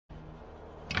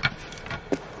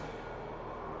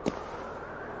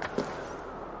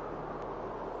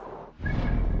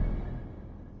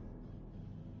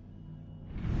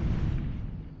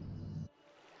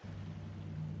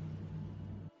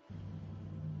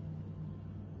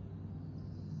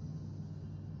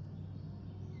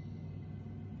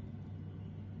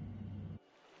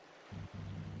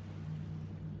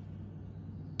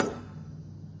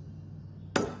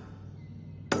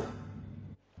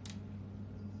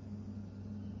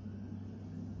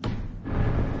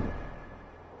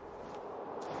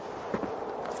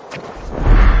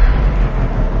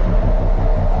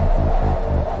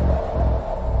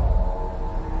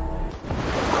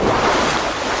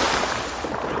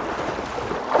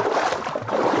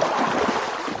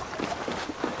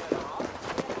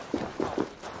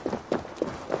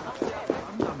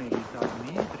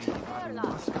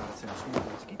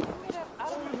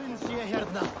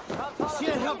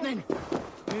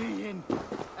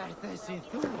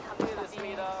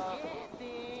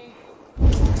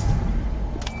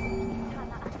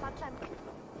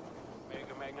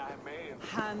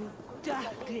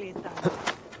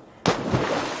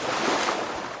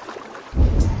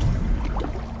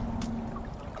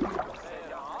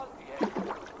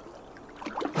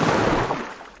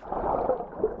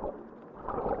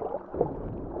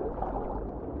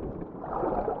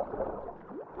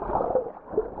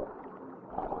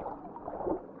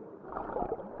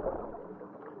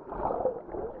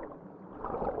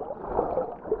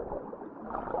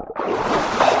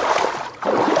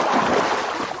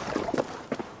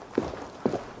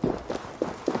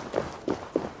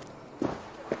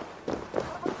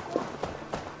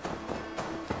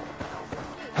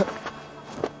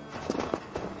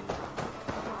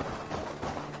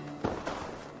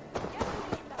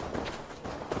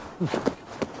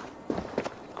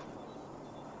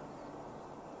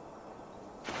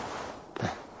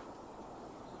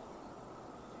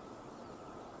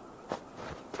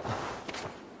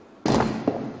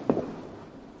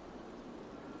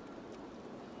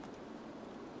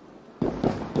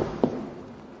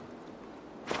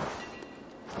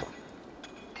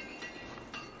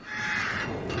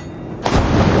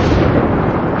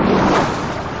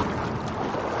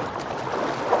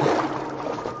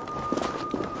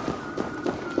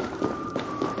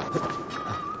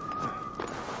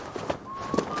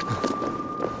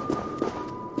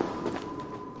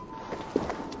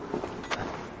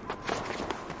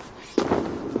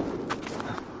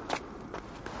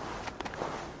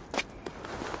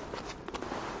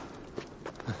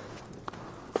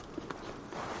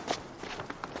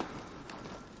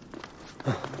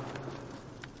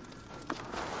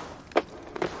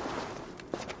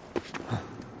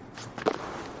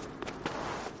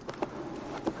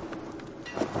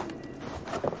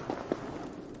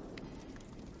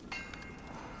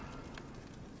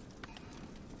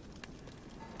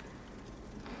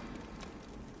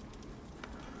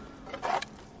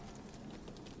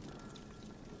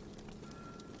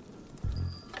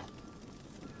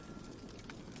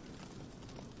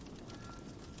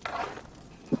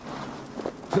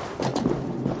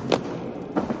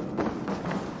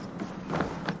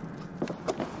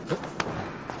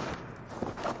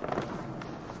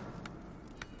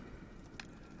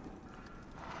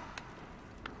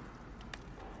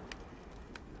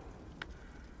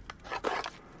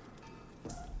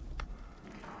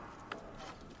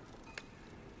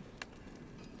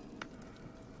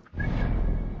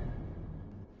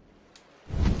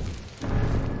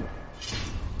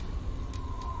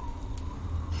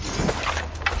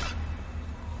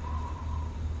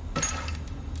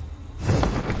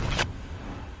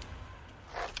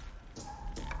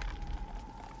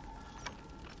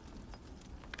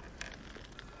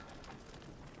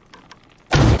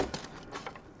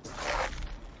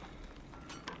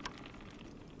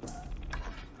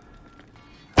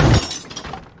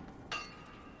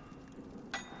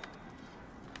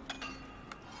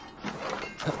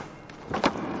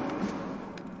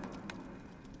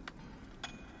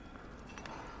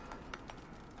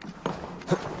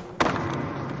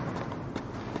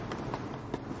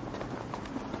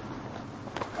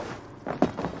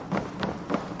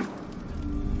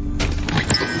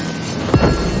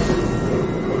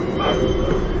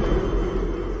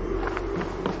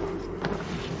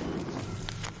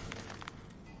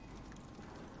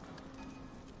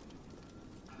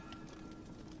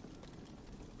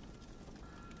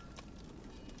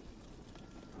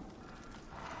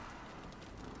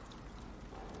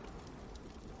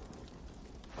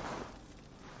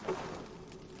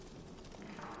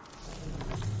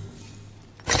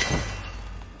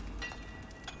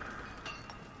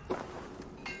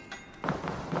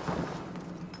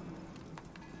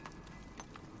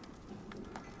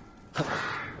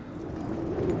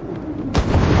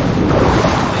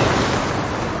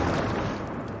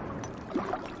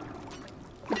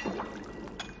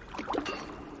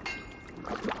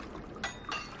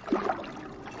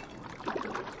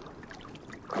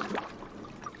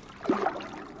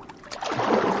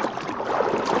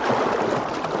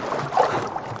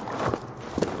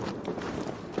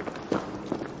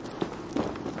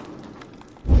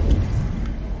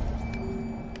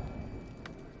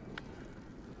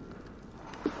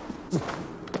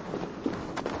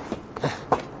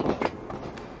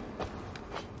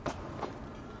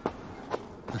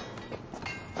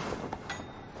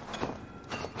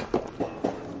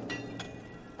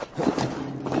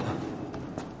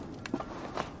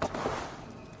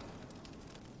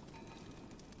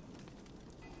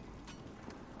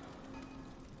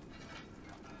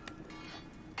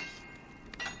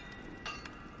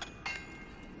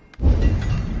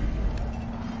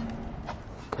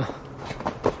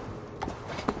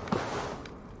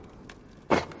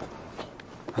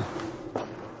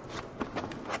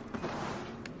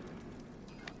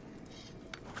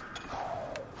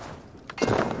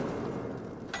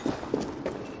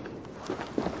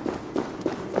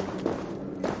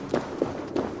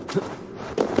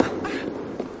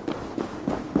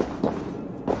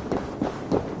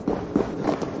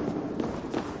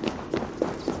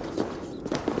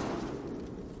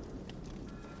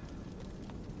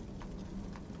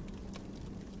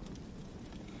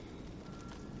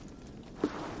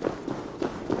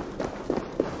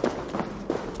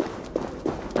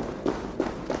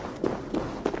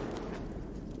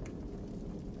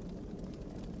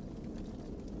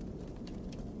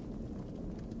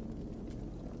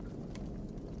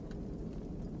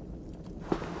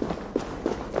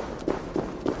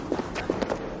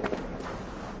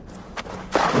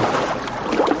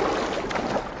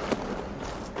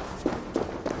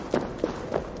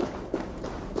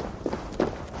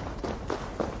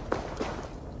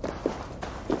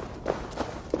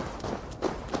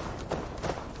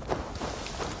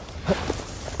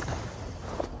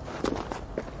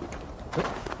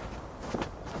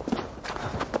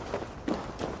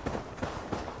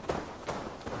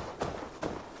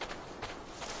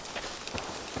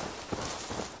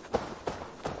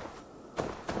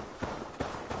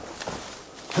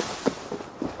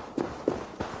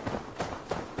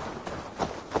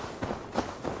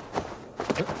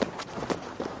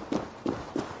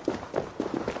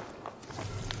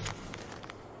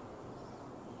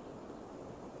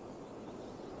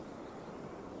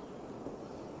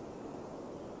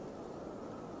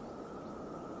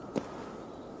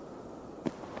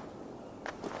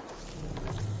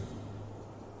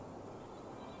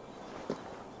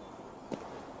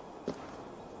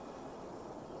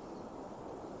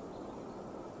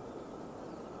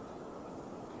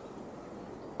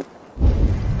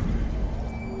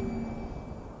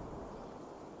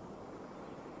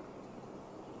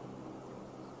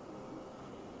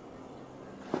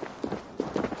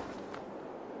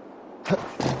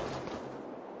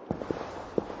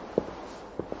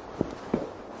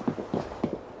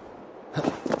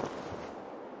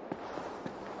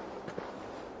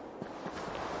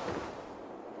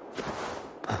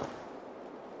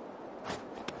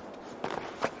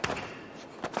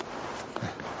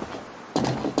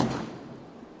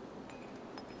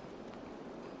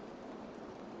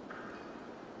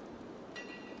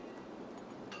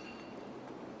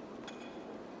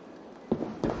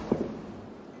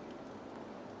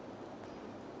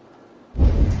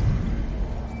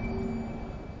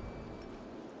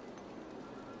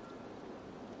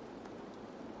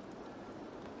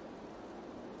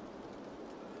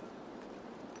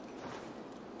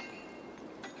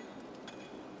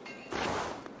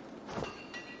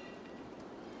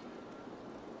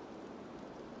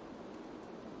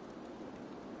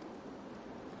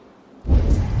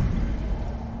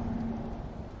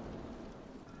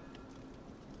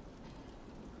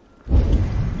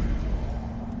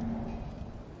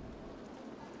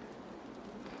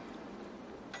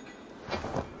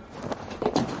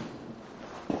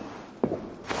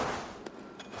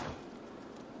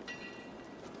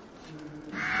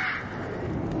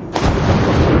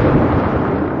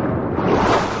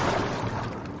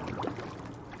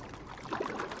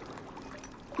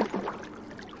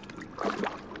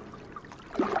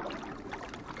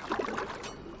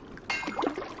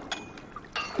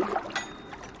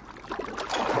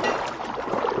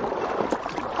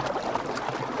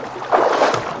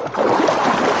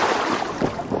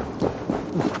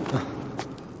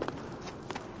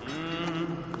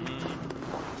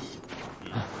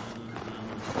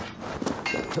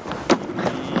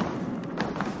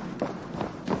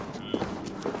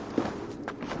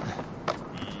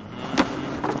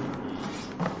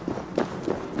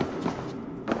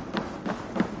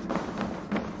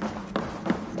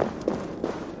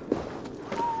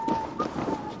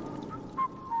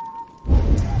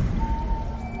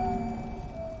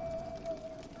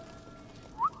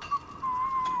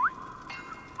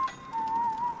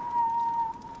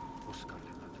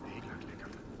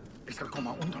skal komma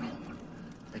undan honom.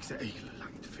 Växer ejl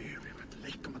langt före att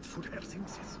leka med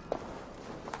förhärsinses.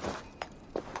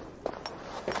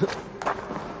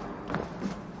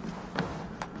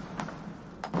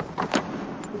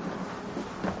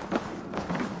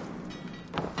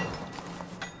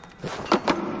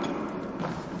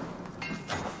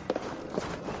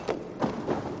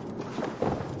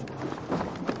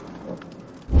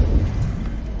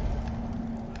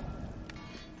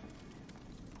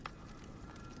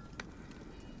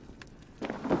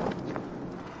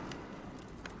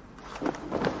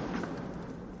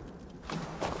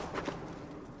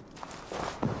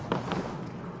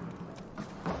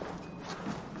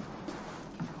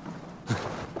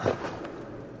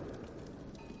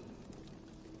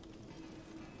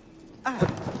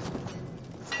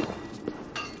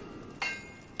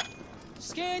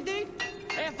 Scandy,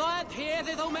 if I'd hear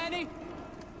the many.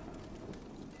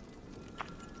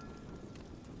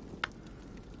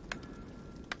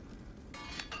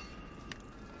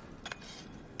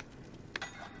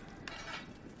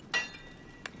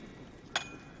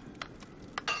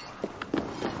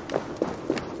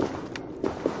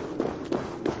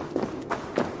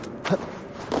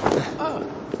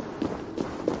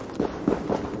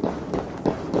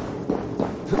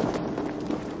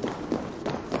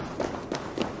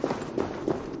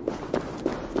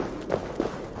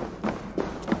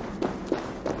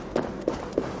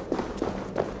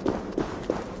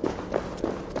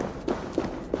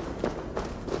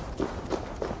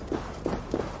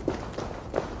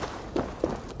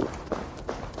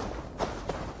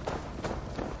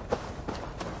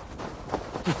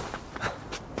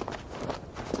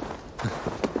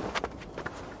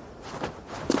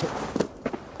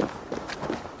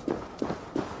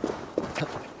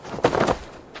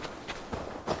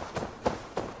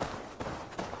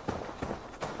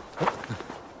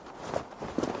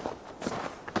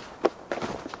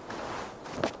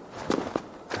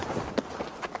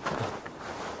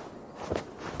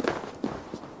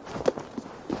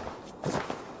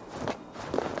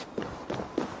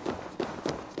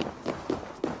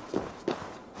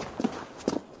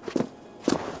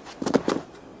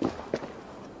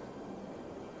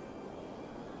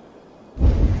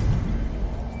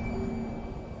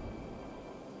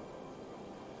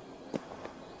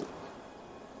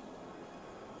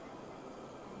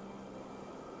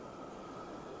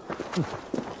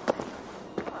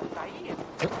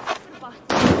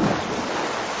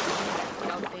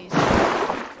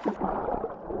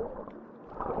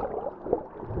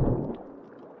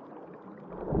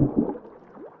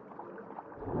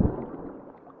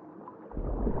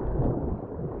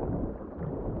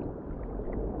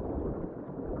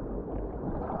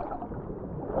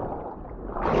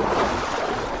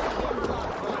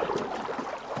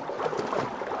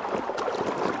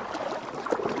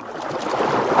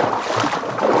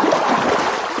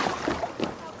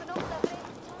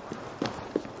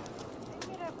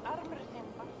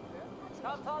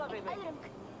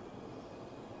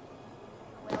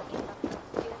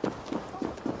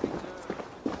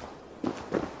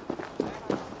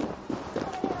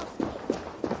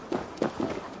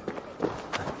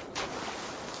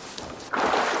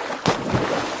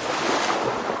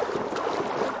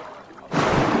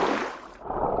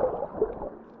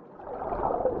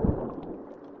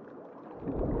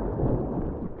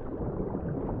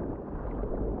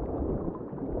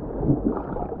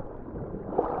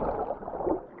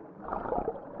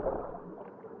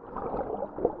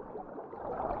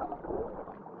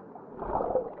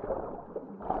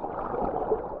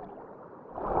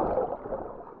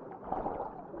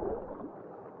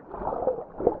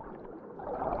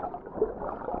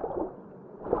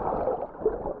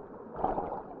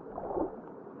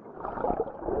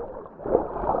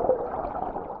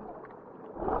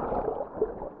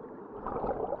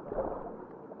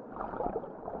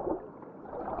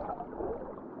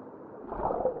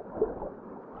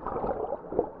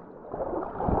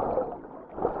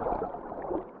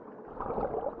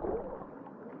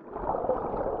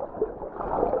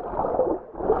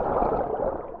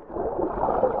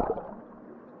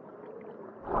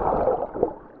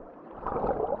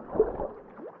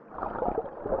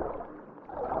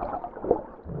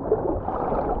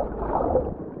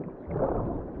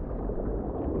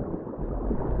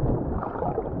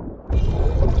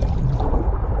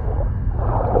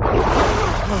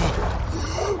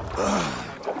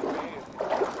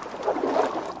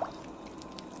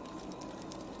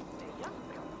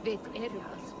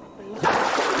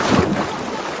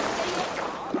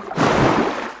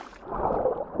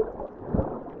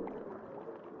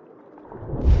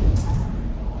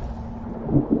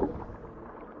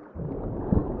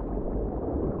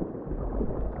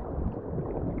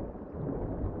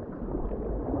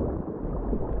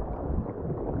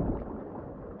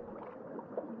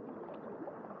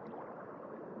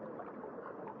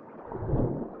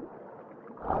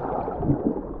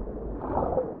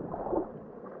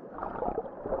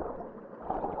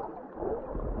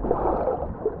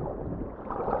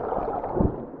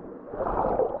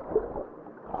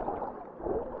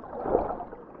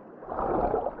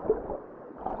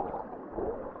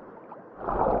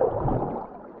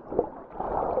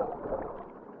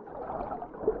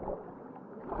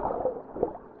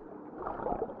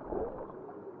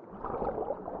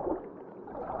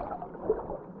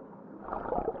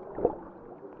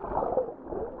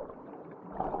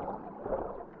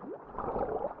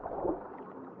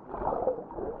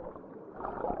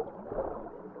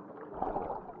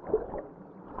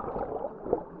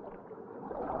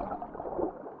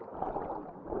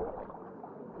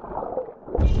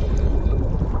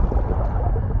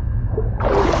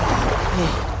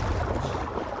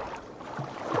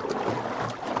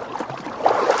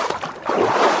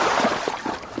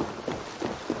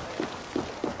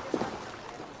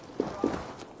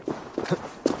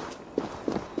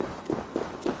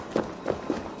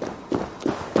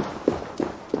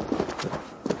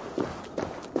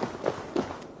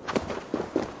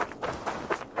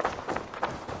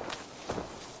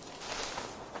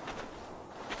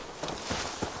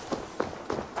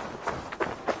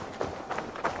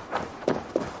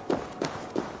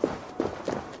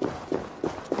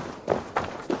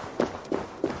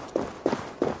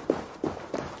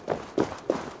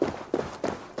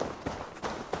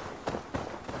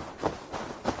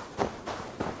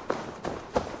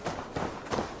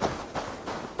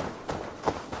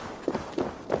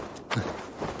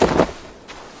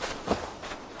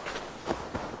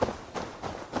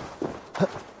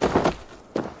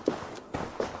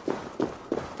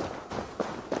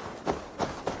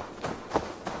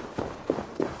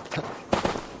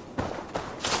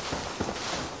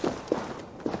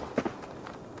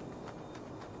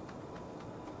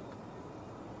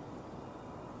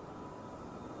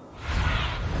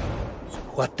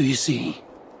 What do you see?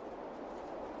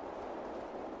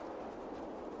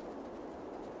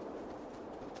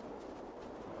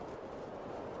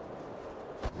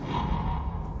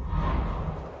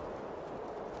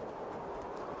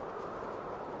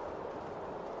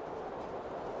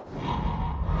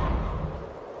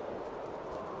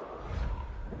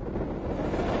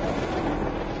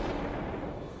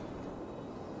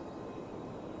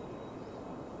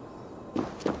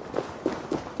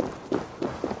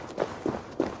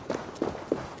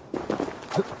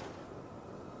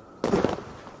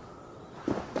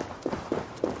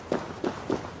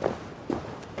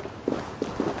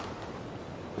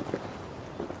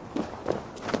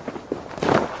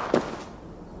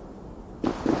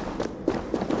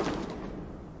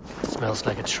 Smells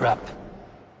like a trap.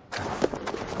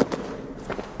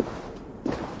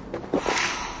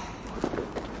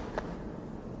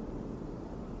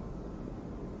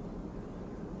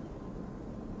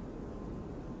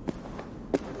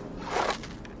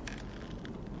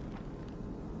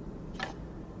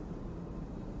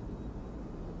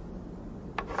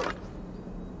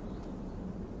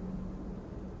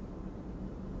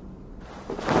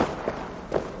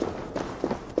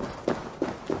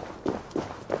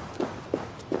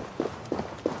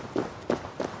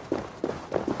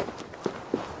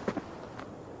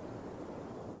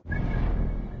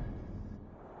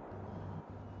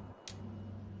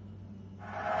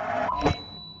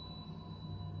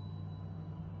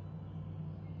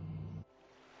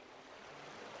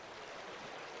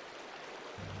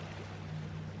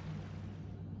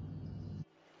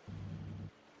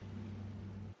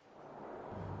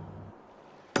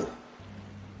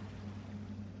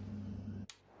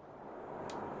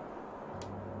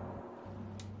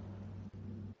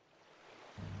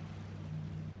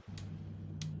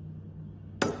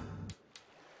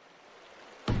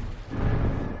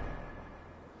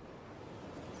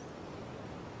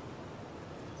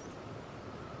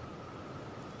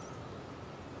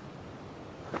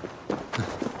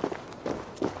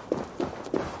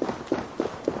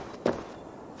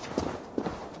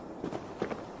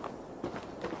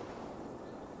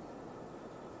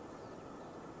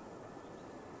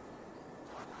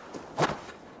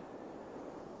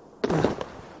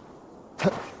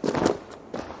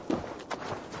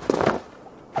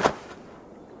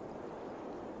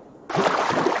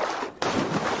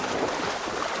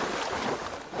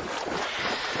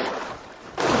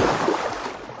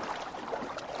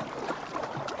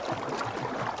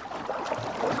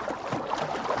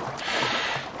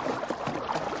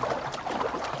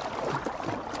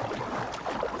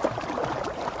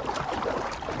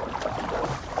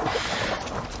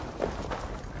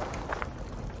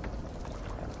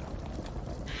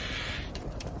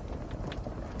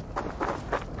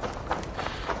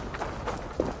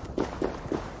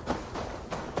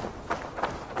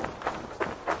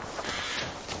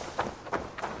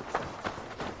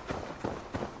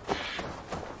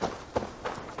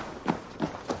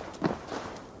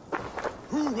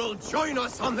 Will join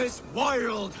us on this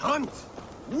wild hunt?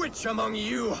 Which among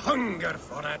you hunger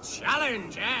for a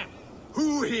challenge, eh?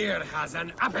 Who here has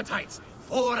an appetite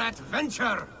for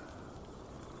adventure?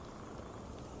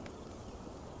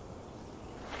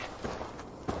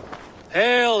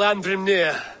 Hail,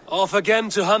 Andrimnir. Off again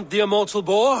to hunt the immortal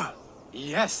boar?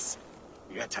 Yes.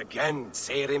 Yet again,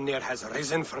 Serimnir has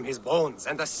risen from his bones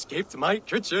and escaped my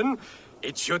kitchen.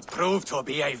 It should prove to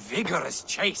be a vigorous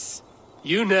chase.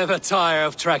 You never tire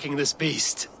of tracking this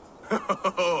beast.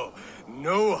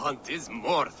 No hunt is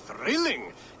more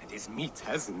thrilling, and his meat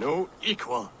has no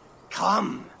equal.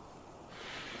 Come.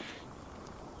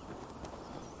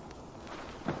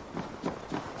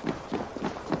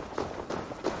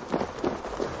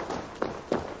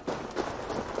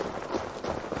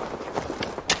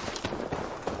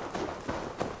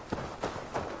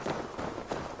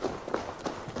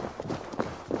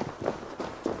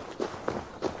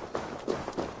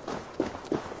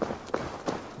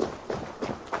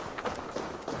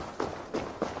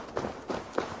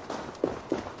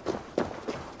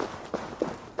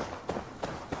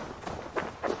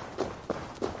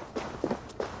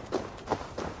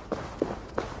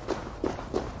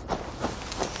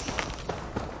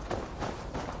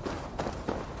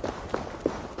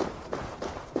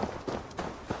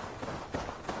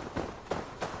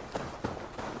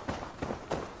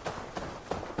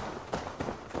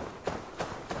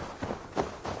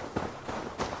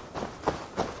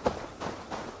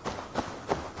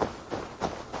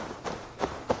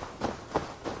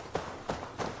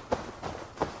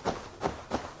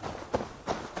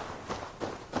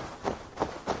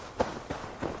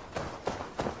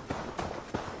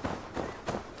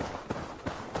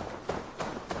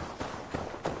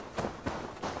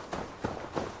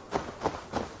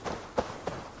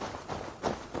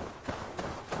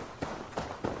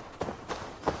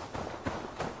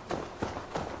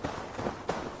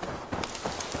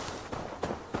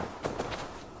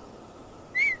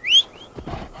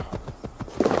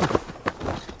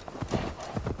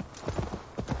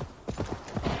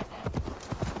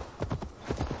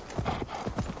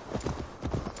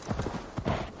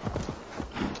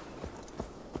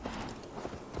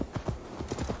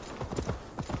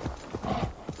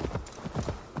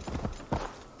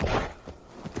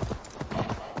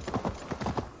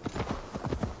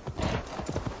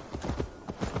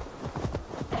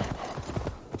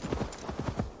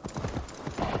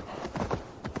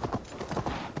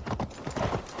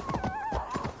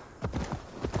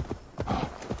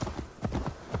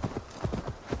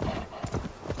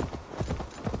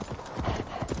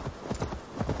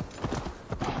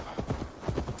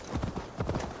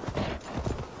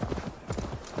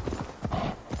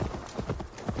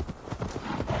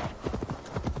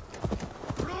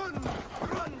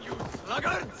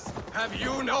 Have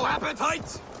you no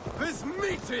appetite? This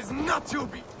meat is not to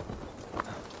be...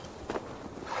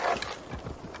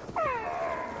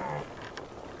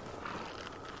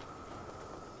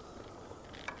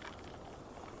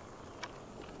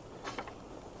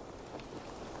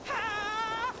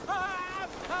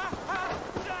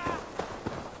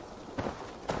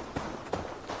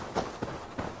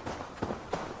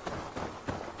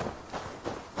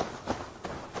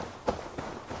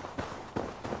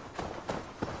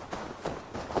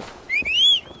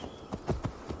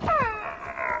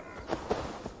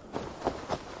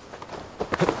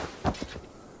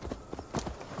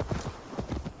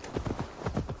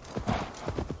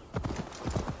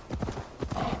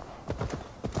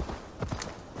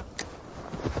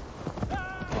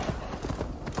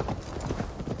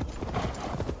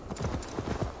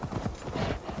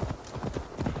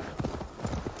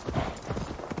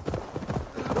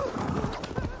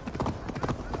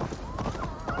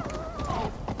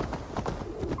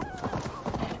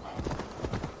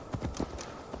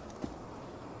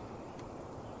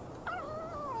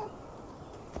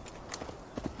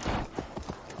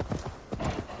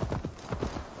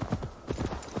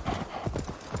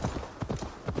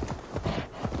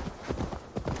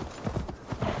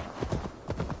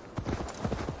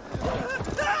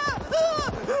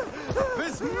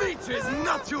 Is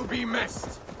not to be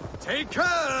missed. Take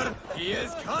care! He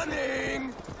is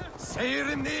cunning!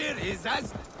 Seirimnir is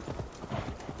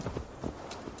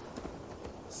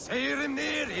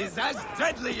as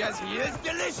deadly as he is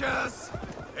delicious!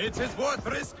 It is worth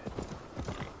risk.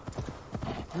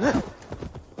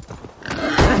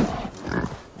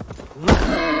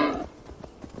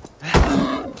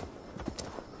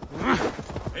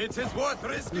 It is worth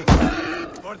risking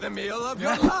for the meal of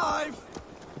your life!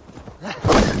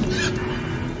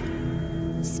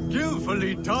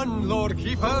 Skillfully done, Lord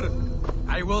Keeper.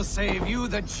 I will save you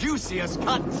the juiciest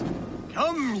cut.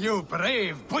 Come, you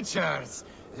brave butchers.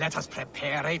 Let us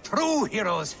prepare a true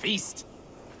hero's feast.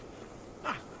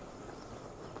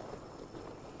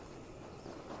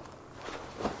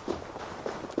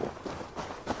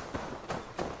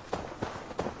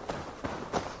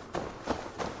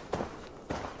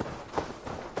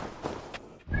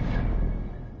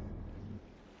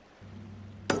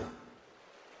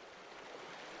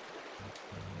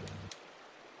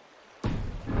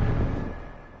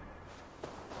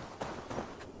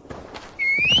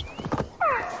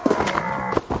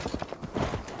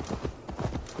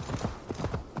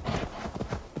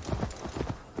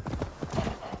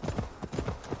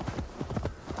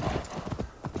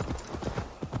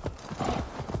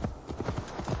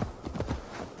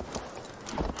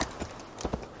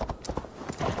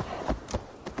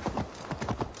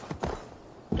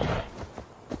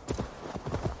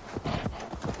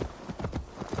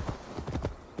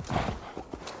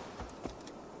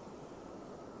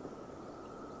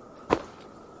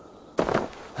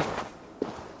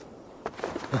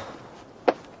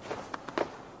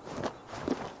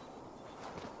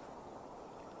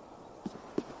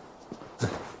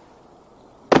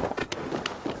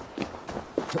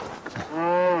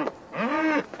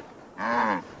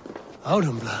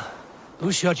 Audumbla,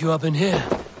 who shut you up in here?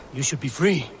 You should be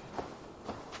free.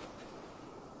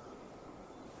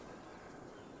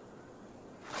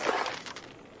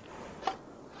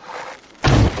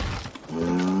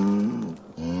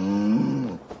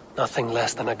 Nothing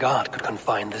less than a god could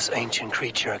confine this ancient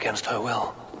creature against her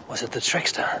will. Was it the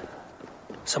trickster?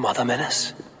 Some other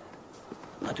menace?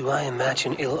 Or do I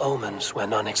imagine ill omens where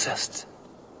none exist?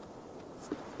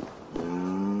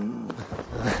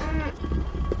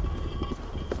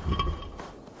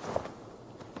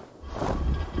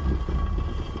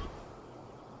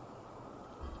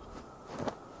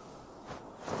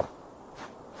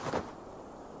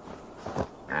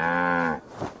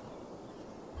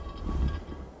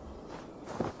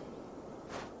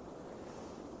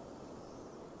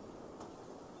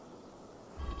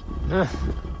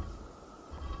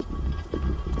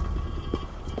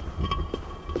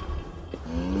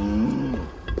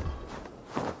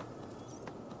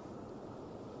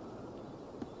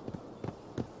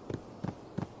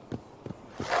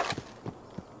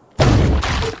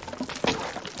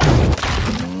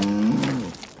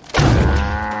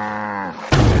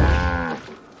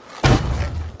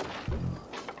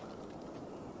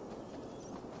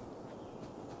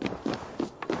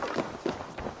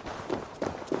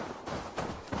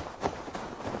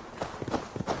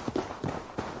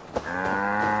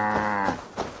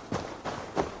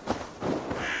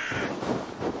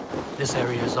 This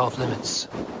area is off limits.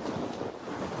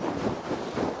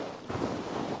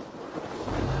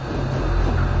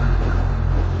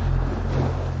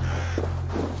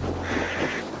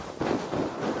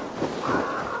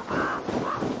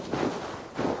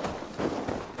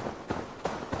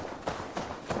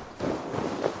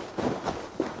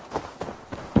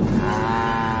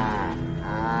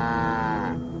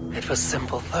 for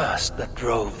simple thirst that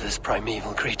drove this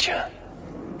primeval creature.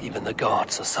 Even the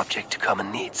gods are subject to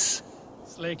common needs.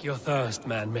 Slake your thirst,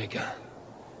 man-maker.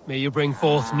 May you bring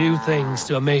forth new things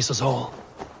to amaze us all.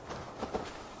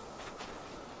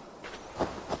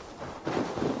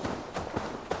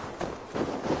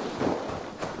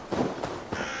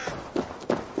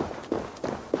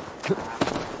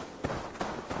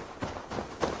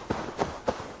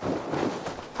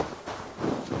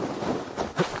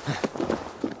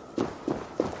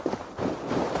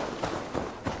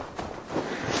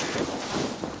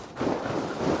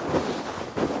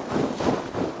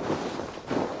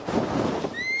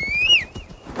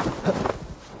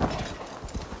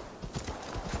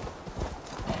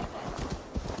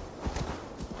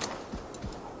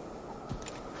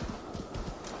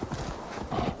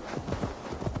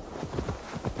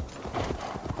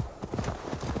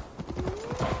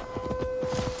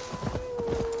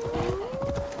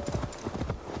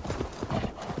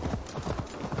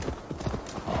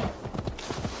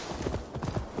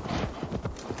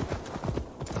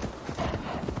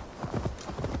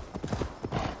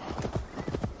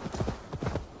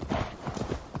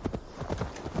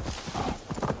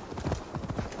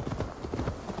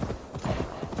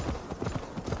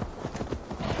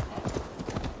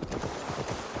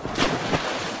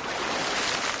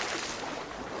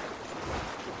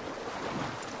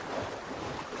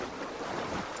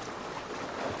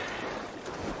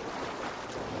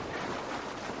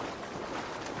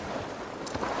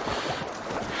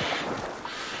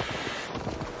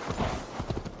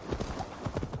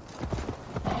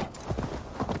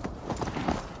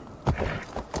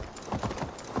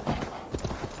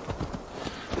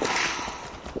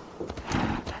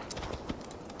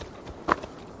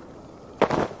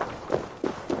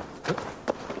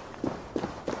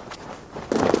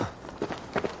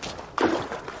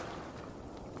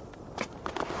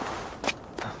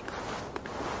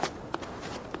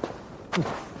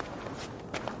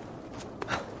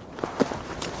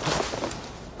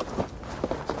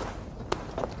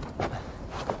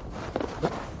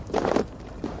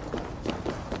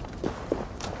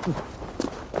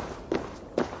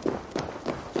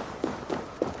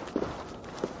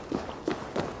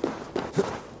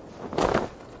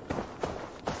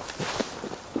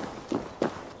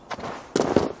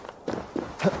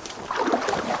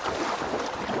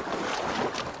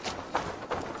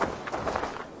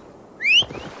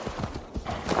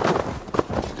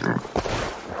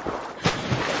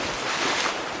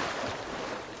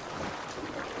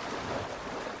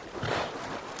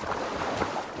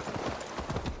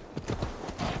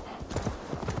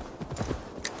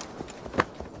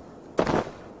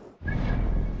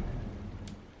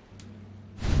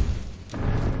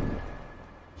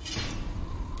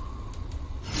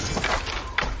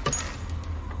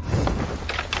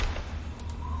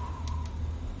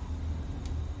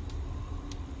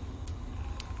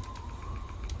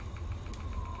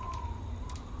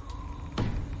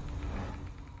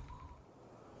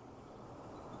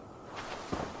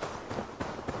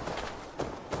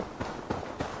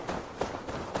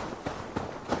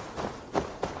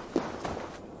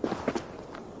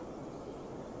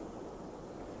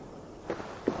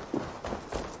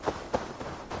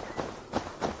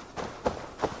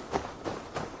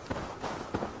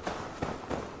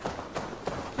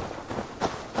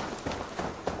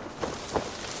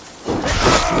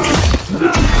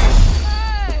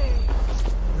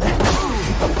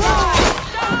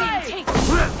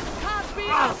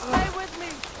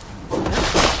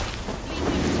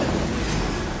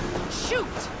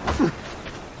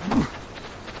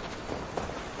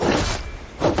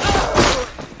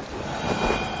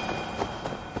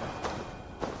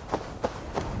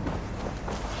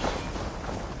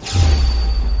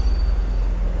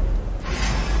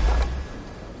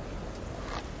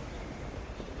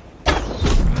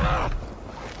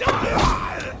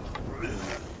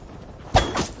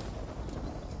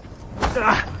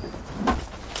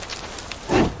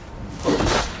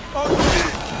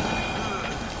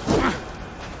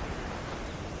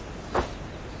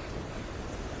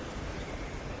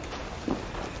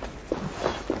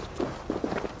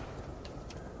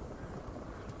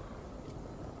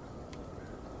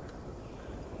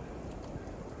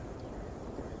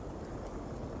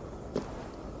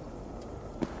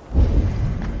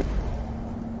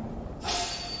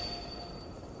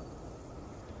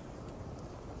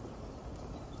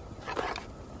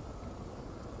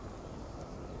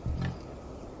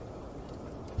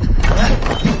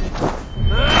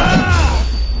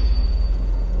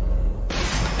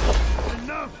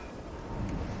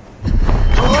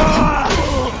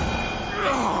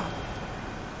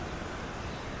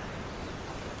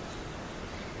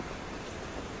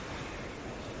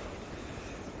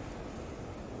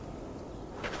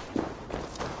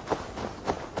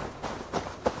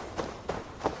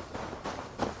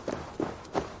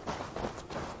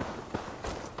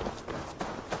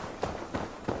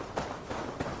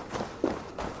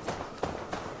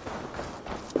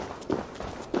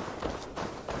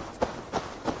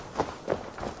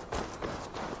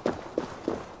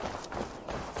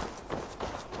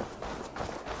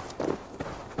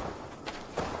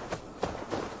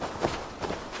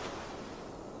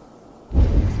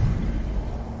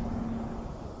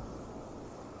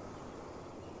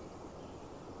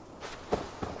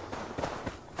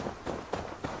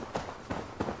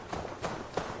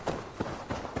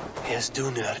 says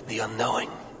Dunur the Unknowing.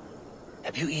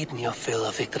 Have you eaten your fill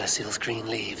of Yggdrasil's green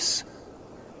leaves?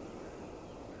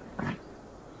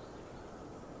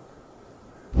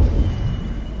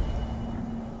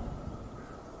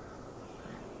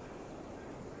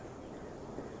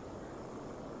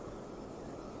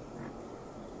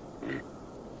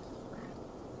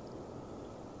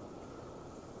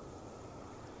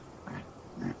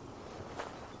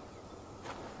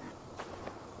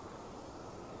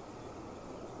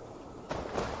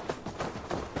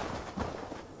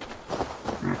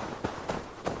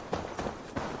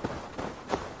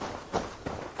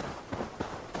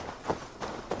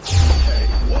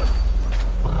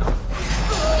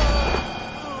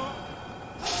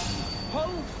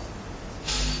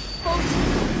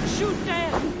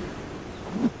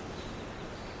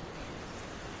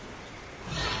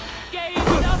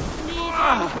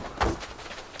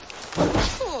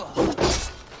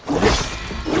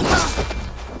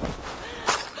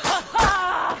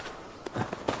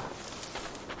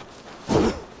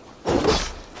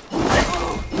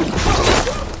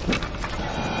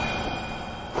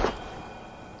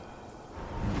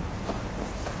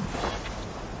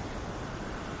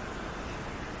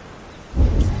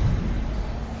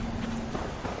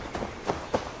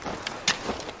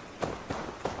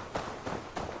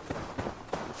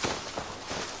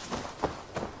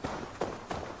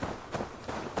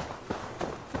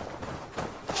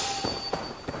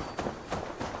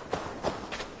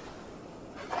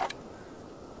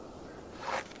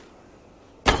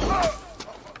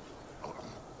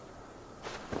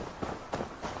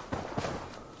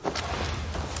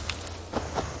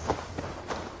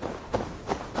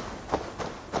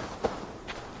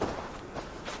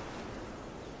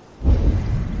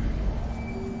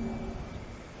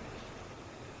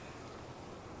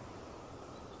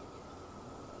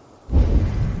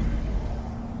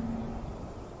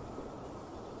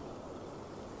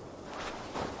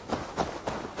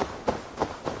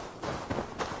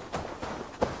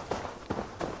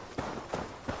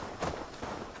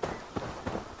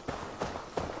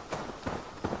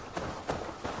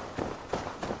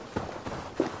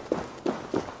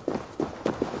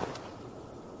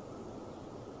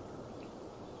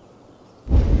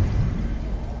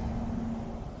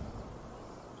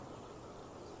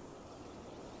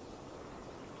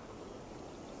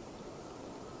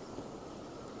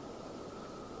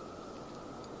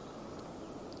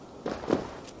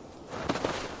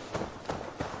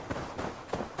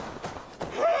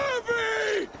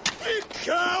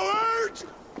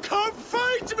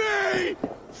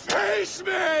 Face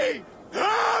me!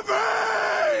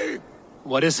 Harvey!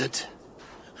 What is it?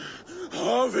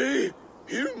 Harvey,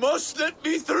 you must let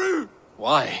me through!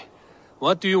 Why?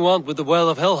 What do you want with the Well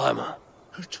of Helheim?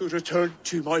 To return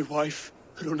to my wife.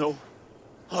 I don't know.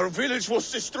 Our village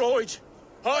was destroyed.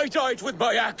 I died with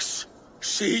my axe.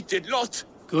 She did not.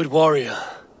 Good warrior.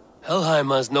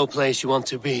 Helheim is no place you want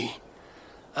to be.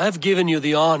 I've given you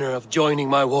the honor of joining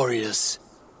my warriors.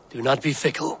 Do not be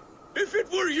fickle. If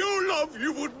it were your love,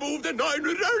 you would move the 9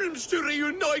 realms to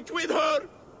reunite with her.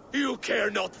 You care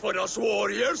not for us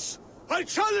warriors. I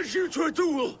challenge you to a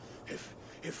duel.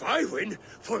 If I win,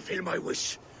 fulfill my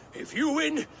wish. If you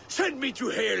win, send me to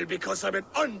hell because I'm an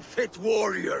unfit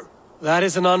warrior. That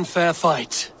is an unfair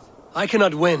fight. I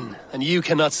cannot win, and you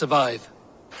cannot survive.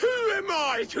 Who am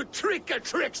I to trick a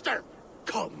trickster?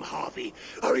 Come, Harvey.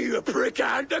 Are you a prick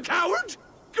and a coward?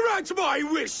 Grant my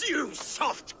wish, you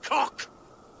soft cock!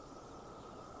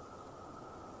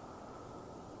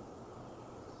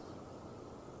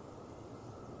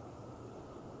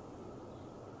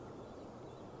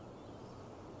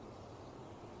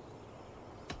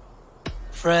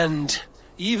 Friend,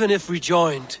 even if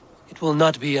rejoined, it will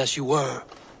not be as you were.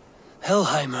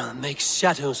 Helheimer makes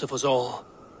shadows of us all.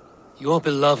 Your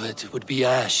beloved would be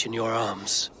ash in your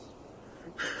arms.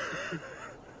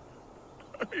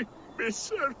 I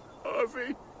miss her,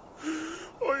 Harvey.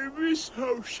 I miss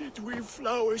how she'd weave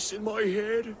flowers in my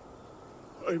hair.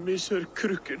 I miss her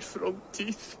crooked front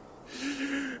teeth.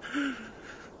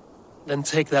 Then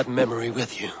take that memory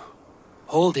with you.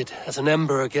 Hold it as an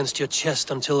ember against your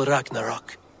chest until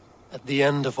Ragnarok. At the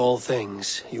end of all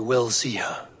things, you will see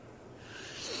her.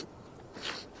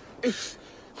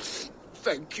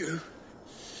 Thank you.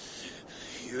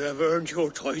 You have earned your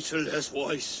title as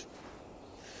wise.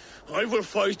 I will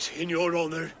fight in your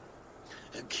honor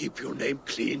and keep your name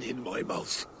clean in my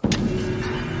mouth.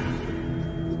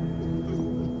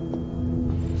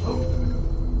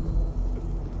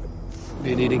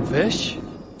 Been eating fish?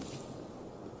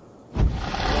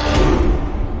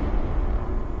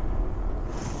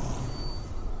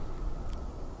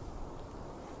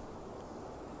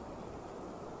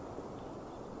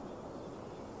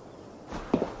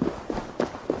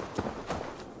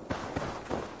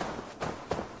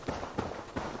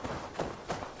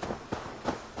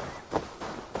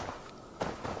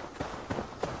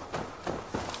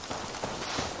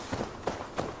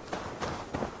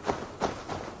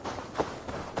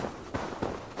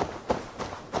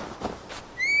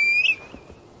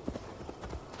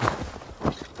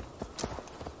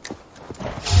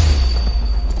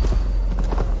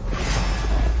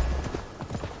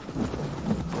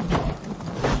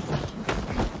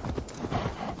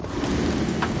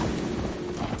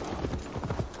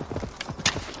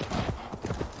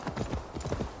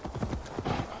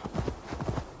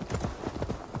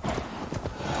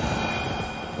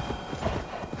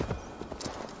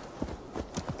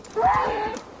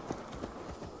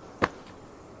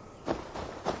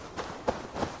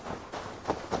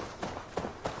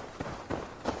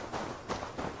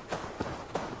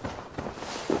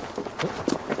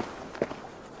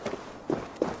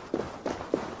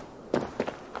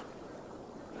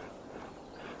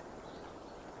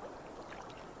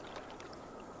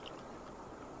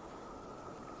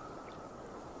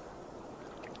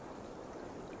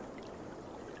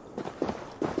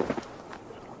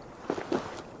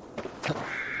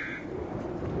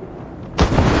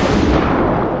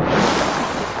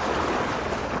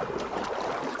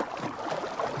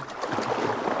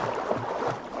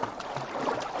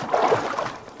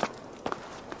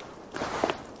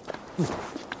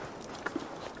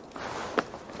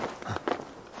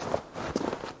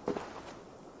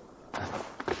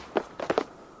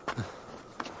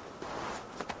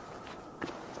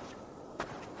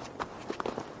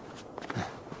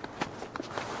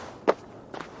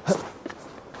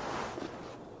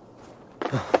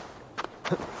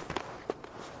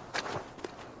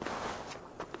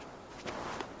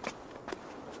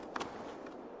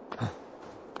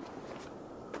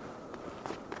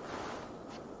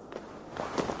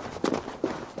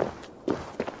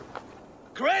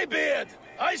 Greybeard!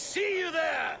 I see you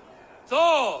there!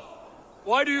 Thor!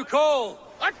 Why do you call?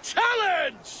 A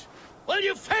challenge! Will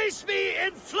you face me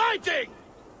in fighting?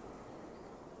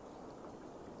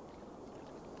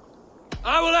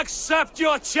 I will accept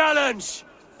your challenge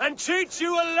and teach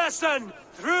you a lesson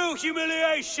through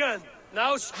humiliation.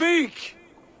 Now speak,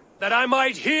 that I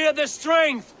might hear the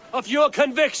strength of your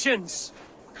convictions.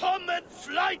 Come and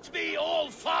fight me,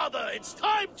 All-Father. It's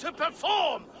time to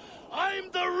perform.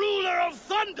 I'm the ruler of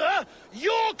thunder.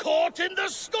 You're caught in the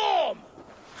storm.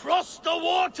 Cross the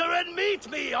water and meet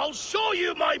me. I'll show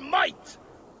you my might.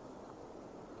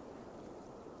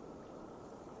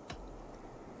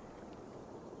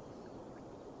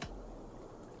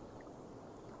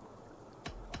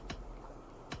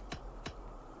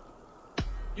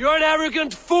 You're an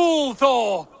arrogant fool,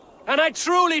 Thor, and I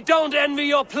truly don't envy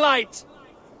your plight.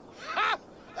 Ha!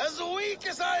 As weak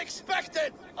as I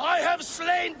expected! I have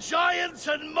slain giants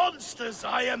and monsters.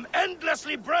 I am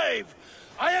endlessly brave.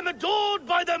 I am adored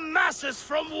by the masses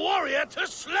from warrior to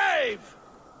slave.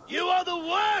 You are the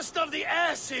worst of the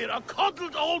Aesir, a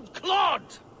coddled old clod.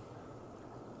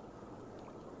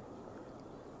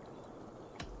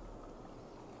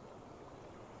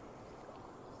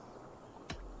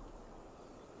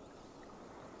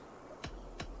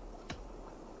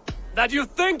 That you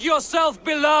think yourself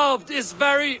beloved is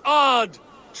very odd.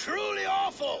 Truly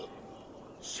awful.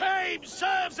 Shame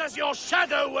serves as your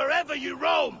shadow wherever you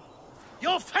roam.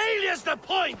 Your failure's the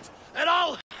point, and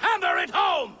I'll hammer it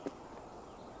home.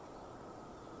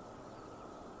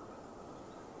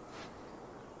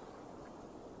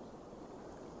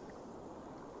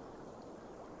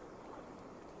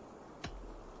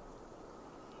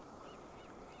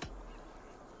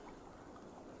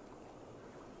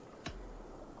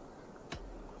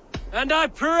 And I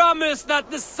promise that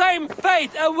the same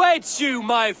fate awaits you,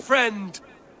 my friend.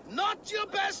 Not your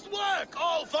best work,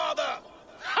 All-Father!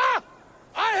 Ha!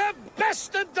 I have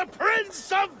bested the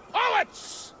Prince of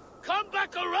Poets! Come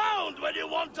back around when you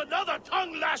want another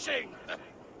tongue-lashing!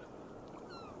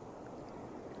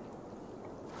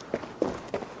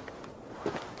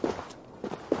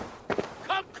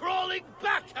 Come crawling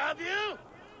back, have you?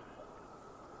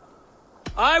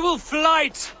 I will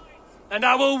fight, and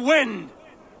I will win.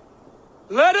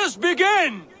 Let us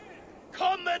begin!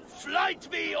 Come and fight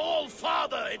me,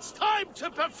 All-Father. It's time to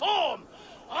perform.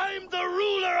 I'm the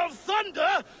ruler of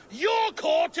thunder. You're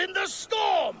caught in the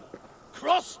storm.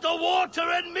 Cross the water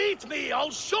and meet me. I'll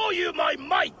show you my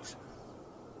might.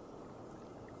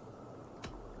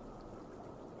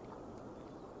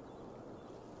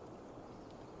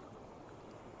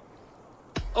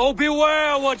 Oh,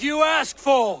 beware what you ask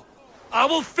for. I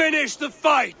will finish the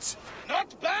fight.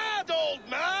 Not bad, old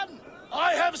man.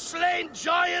 I have slain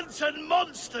giants and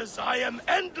monsters. I am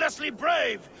endlessly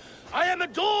brave. I am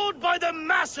adored by the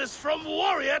masses from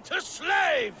warrior to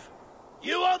slave.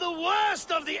 You are the worst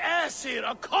of the Aesir,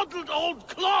 a coddled old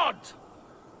clod.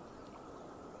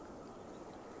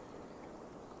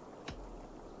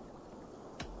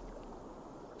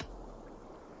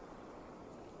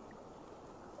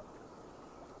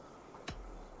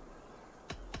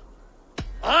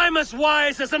 I'm as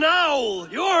wise as an owl.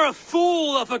 You're a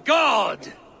fool of a god.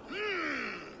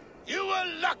 You were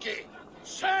lucky.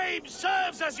 Shame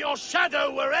serves as your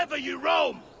shadow wherever you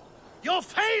roam. Your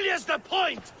failure's the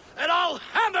point, and I'll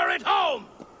hammer it home.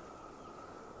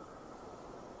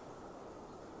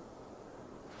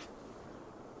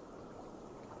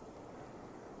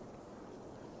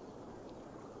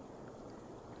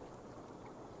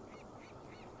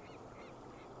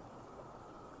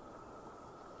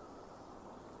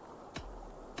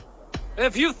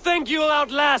 If you think you'll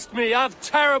outlast me, I've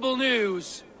terrible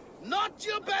news. Not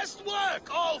your best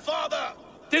work, All-Father!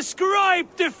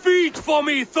 Describe defeat for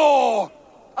me, Thor!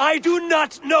 I do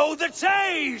not know the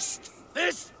taste!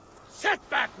 This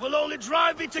setback will only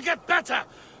drive me to get better,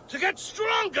 to get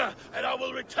stronger, and I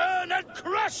will return and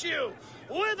crush you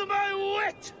with my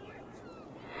wit!